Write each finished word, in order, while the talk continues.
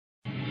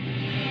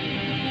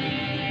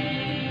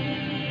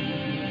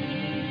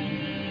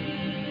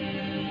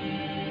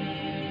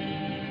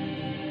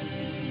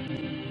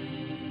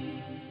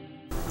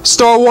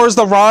Star Wars: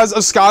 The Rise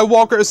of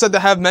Skywalker is said to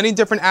have many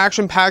different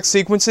action-packed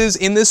sequences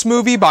in this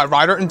movie by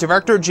writer and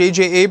director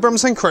J.J.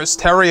 Abrams and Chris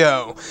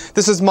Terrio.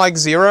 This is Mike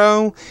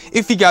Zero.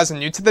 If you guys are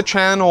new to the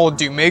channel,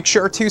 do make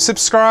sure to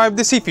subscribe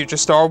to see future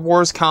Star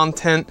Wars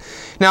content.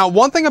 Now,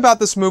 one thing about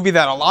this movie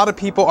that a lot of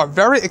people are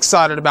very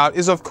excited about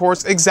is, of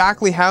course,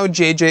 exactly how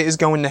J.J. is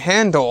going to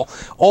handle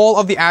all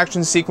of the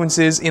action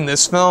sequences in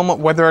this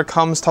film, whether it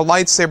comes to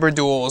lightsaber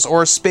duels,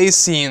 or space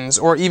scenes,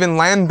 or even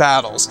land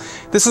battles.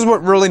 This is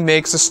what really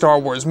makes a Star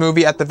Wars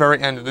movie at the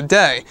very end of the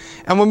day.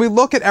 And when we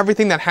look at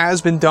everything that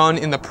has been done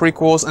in the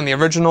prequels and the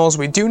originals,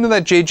 we do know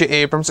that J.J.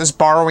 Abrams is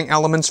borrowing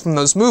elements from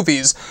those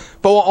movies,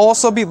 but we'll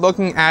also be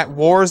looking at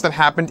wars that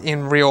happened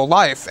in real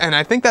life. And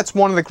I think that's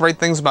one of the great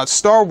things about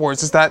Star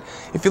Wars, is that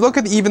if you look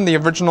at even the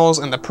originals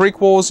and the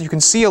prequels, you can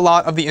see a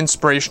lot of the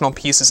inspirational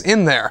pieces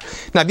in there.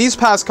 Now, these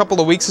past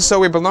couple of weeks or so,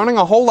 we've been learning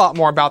a whole lot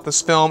more about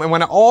this film, and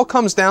when it all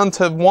comes down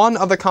to one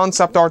of the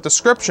concept art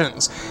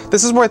descriptions,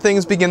 this is where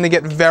things begin to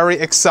get very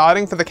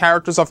exciting for the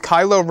characters of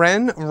Kylo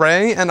Ren,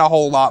 Rey, and a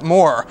whole lot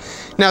more.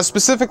 Now,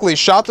 specifically,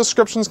 shot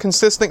descriptions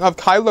consisting of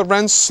Kylo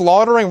Ren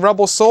slaughtering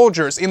rebel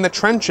soldiers in the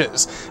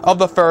trenches of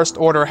the First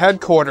Order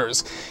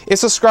headquarters.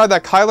 It's described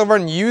that Kylo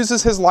Ren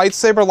uses his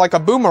lightsaber like a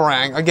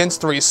boomerang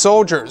against 3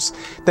 soldiers.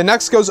 The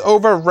next goes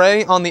over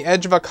Rey on the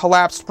edge of a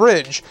collapsed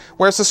bridge,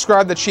 where it's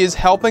described that she is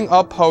helping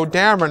up Poe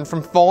Dameron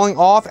from falling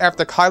off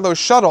after Kylo's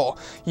shuttle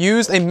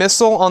used a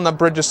missile on the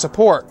bridge's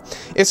support.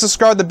 It's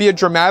described to be a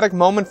dramatic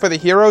moment for the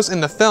heroes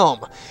in the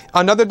film.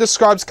 Another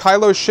describes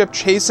Kylo's ship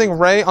chasing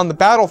Rey on the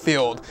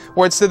battlefield,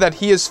 where it said that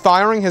he is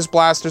firing his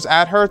blasters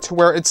at her, to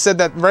where it said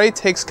that Rey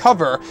takes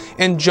cover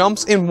and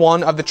jumps in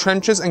one of the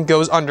trenches and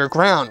goes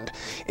underground.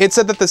 It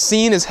said that the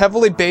scene is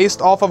heavily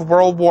based off of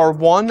World War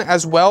I,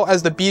 as well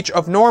as the beach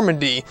of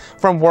Normandy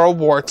from World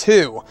War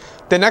II.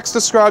 The next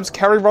describes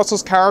Kerry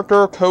Russell's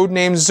character,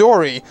 codenamed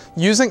Zori,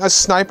 using a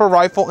sniper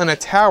rifle in a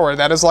tower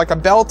that is like a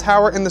bell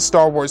tower in the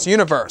Star Wars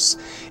universe.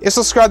 It's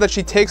described that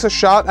she takes a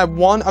shot at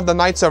one of the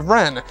Knights of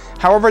Ren,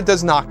 however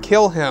does not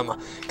kill him.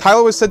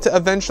 Kylo is said to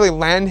eventually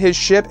land his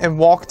ship and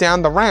walk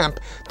down the ramp,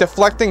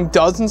 deflecting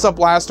dozens of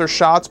blaster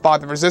shots by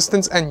the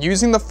Resistance and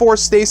using the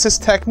Force Stasis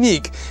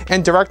technique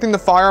and directing the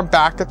fire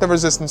back at the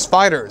Resistance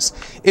fighters.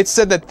 It's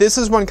said that this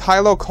is when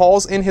Kylo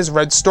calls in his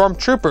Red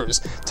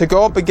Stormtroopers to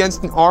go up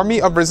against an army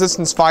of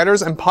Resistance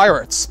fighters and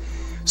pirates.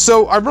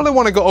 So I really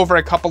want to go over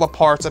a couple of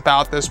parts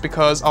about this,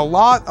 because a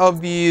lot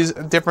of these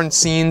different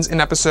scenes in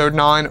Episode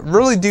 9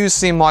 really do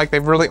seem like they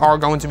really are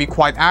going to be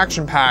quite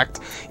action-packed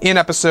in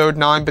Episode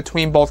 9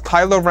 between both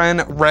Kylo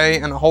Ren, Rey,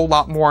 and a whole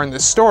lot more in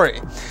this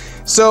story.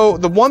 So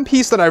the one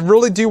piece that I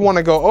really do want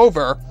to go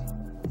over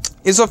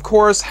is, of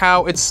course,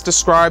 how it's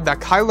described that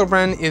Kylo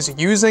Ren is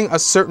using a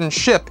certain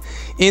ship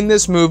in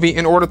this movie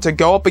in order to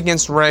go up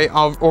against Rey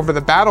over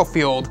the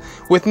battlefield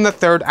within the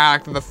 3rd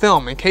act of the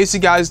film. In case you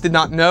guys did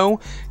not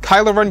know,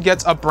 Kylo Ren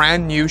gets a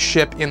brand new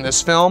ship in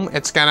this film.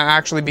 It's gonna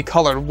actually be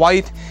colored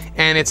white,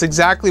 and it's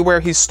exactly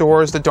where he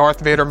stores the Darth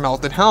Vader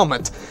melted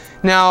helmet.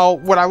 Now,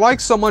 what I like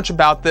so much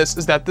about this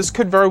is that this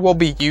could very well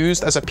be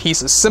used as a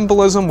piece of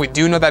symbolism. We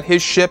do know that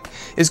his ship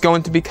is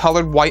going to be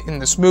colored white in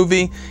this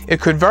movie. It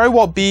could very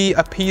well be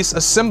a piece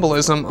of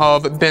symbolism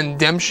of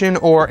Bendemption,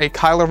 or a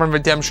Kylo Ren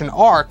redemption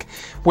arc,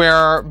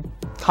 where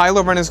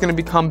Kylo Ren is going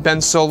to become Ben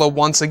Solo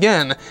once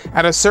again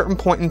at a certain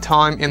point in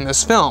time in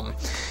this film.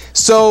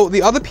 So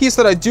the other piece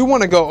that I do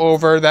want to go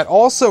over that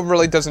also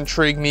really does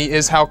intrigue me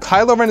is how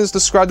Kylo Ren is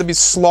described to be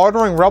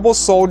slaughtering rebel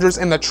soldiers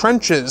in the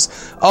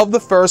trenches of the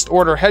First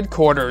Order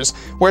headquarters,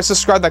 where it's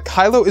described that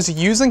Kylo is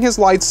using his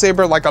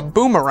lightsaber like a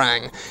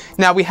boomerang.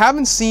 Now, we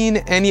haven't seen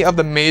any of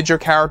the major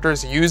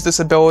characters use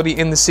this ability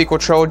in the sequel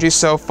trilogy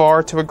so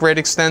far to a great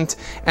extent,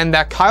 and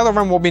that Kylo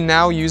Ren will be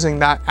now using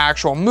that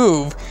actual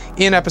move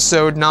in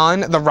Episode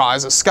 9, The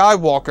Rise of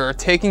Skywalker,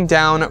 taking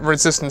down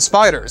Resistance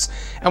fighters.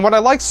 And what I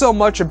like so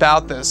much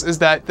about this is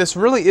that this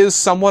really is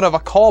somewhat of a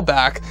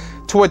callback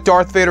to what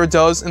Darth Vader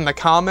does in the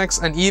comics,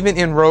 and even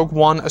in Rogue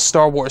One, A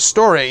Star Wars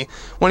Story,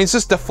 when he's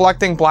just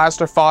deflecting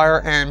blaster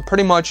fire and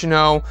pretty much,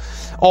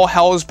 all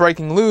hell is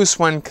breaking loose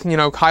when,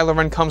 Kylo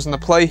Ren comes into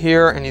play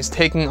here and he's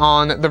taking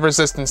on the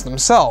Resistance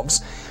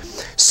themselves.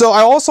 So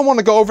I also want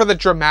to go over the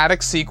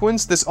dramatic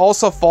sequence. This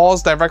also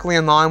falls directly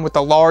in line with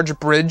the large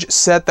bridge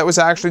set that was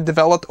actually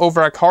developed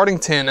over at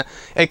Cardington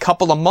a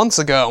couple of months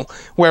ago,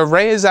 where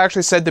Rey is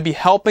actually said to be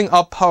helping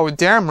up Poe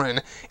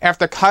Dameron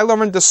after Kylo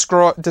Ren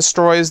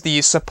destroys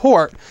the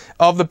support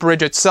of the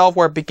bridge itself,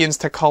 where it begins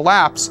to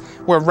collapse,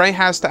 where Rey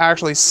has to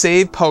actually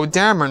save Poe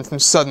Dameron from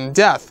sudden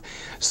death.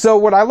 So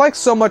what I like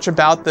so much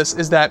about this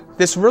is that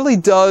this really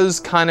does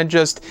kind of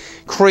just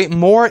create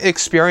more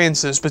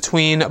experiences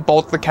between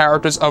both the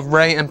characters of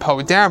Rey and Poe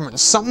Dameron,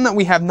 something that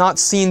we have not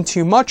seen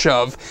too much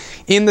of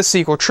in the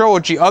sequel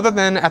trilogy, other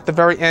than at the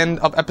very end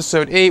of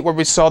Episode 8, where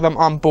we saw them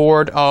on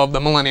board of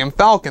the Millennium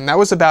Falcon. That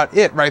was about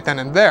it right then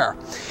and there.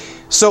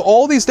 So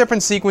all these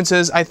different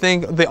sequences, I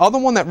think the other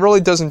one that really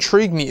does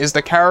intrigue me is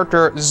the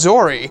character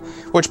Zori,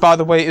 which by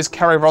the way is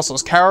Kerry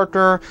Russell's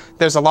character.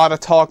 There's a lot of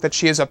talk that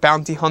she is a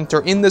bounty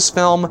hunter in this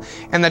film,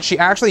 and that she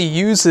actually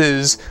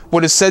uses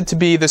what is said to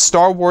be the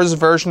Star Wars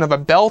version of a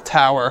bell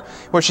tower,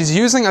 where she's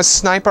using a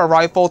sniper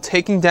rifle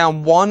taking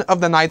down one of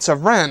the Knights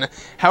of Ren,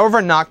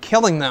 however not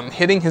killing them,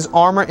 hitting his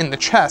armor in the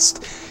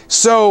chest.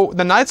 So,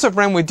 the Knights of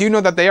Ren, we do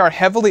know that they are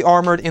heavily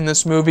armored in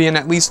this movie, and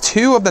at least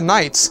 2 of the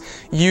Knights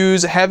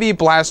use heavy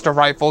blaster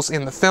rifles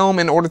in the film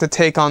in order to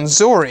take on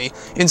Zori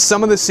in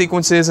some of the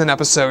sequences in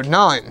Episode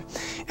 9.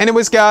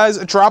 Anyways, guys,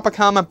 drop a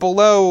comment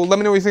below. Let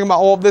me know what you think about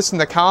all of this in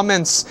the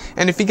comments.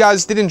 And if you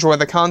guys did enjoy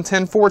the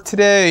content for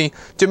today,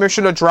 do make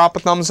sure to drop a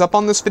thumbs up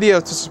on this video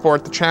to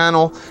support the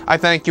channel. I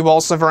thank you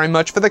all so very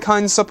much for the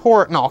kind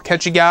support, and I'll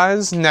catch you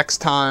guys next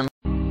time.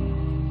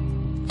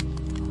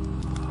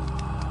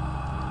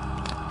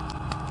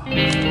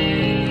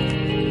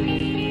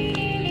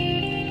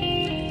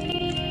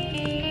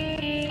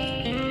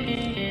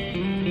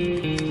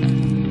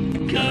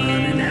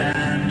 Gun in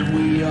hand,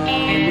 we are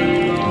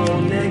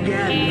alone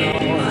again. No,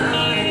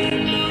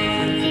 I'm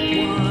not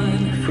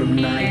one from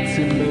night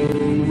to moon.